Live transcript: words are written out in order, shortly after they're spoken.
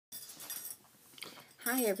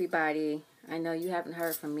Hi, everybody. I know you haven't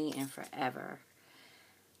heard from me in forever.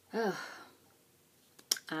 Oh,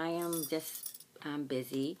 I'm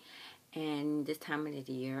busy, and this time of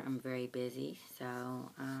the year, I'm very busy.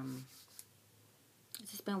 So, I've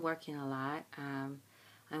just been working a lot. I'm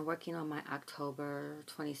working on my October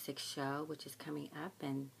 26th show, which is coming up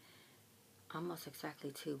in almost exactly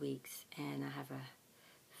 2 weeks. And I have a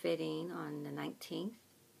fitting on the 19th,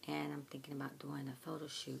 and I'm thinking about doing a photo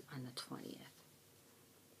shoot on the 20th.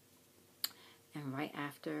 And right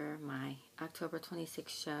after my October 26th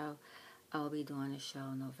show, I'll be doing a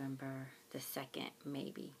show November the 2nd,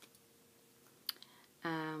 maybe.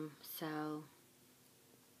 So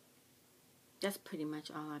that's pretty much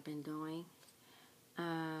all I've been doing. So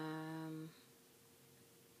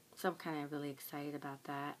I'm kind of really excited about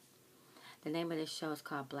that. The name of this show is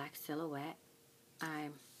called Black Silhouette.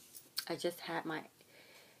 I just had my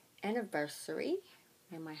anniversary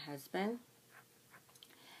with my husband,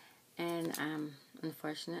 and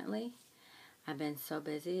unfortunately, I've been so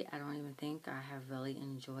busy, I don't even think I have really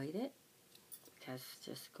enjoyed it because it's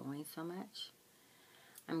just going so much.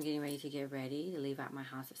 I'm getting ready to get ready to leave out my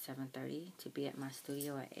house at 7:30 to be at my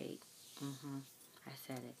studio at 8. I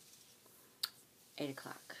said it. 8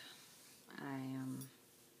 o'clock. I am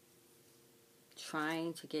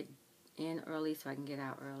trying to get in early so I can get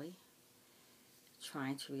out early.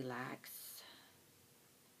 Trying to relax.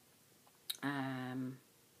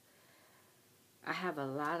 I have a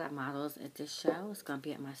lot of models at this show. It's going to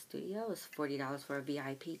be at my studio. It's $40 for a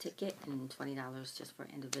VIP ticket and $20 just for an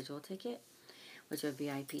individual ticket. With your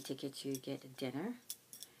VIP ticket, you get dinner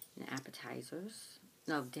and appetizers.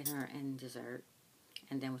 No, dinner and dessert.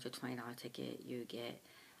 And then with your $20 ticket, you get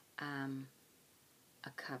a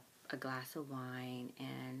glass of wine,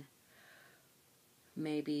 and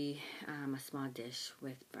maybe a small dish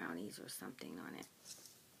with brownies or something on it.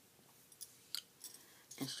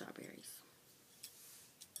 And strawberries.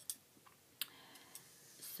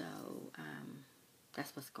 So,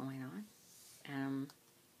 that's what's going on.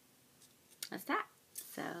 That's that.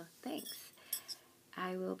 So, thanks.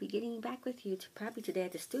 I will be getting back with you probably today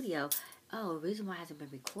at the studio. Oh, the reason why I haven't been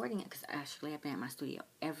recording it, because actually I've been at my studio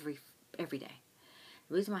every day.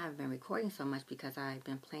 The reason why I haven't been recording so much because I've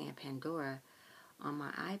been playing Pandora on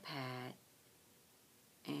my iPad,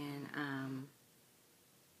 and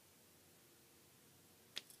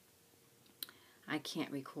I can't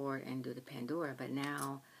record and do the Pandora. But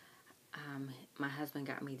now my husband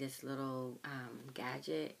got me this little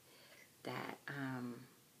gadget that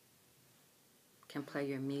can play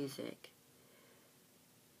your music,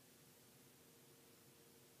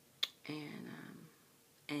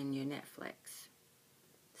 and your Netflix.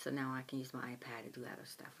 So now I can use my iPad to do other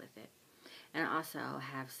stuff with it. And I also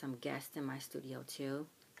have some guests in my studio too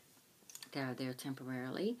that are there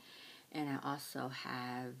temporarily. And I also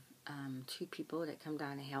have 2 people that come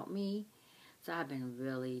down to help me. So I've been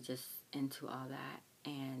really just into all that.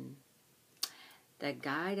 And the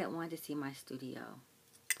guy that wanted to see my studio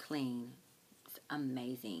clean, it's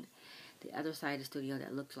amazing. The other side of the studio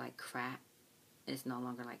that looked like crap is no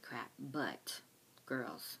longer like crap. But,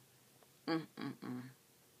 girls,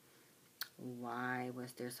 why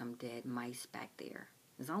was there some dead mice back there?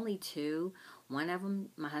 There's only 2. One of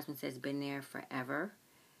them, my husband says, been there forever.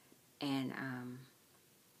 And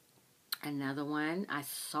another one, I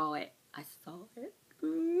saw it.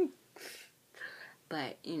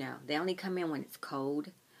 But, they only come in when it's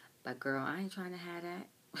cold. But, girl, I ain't trying to have that.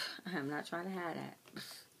 I'm not trying to have that.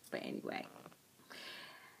 But anyway.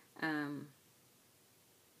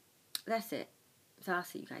 That's it. So I'll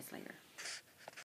see you guys later.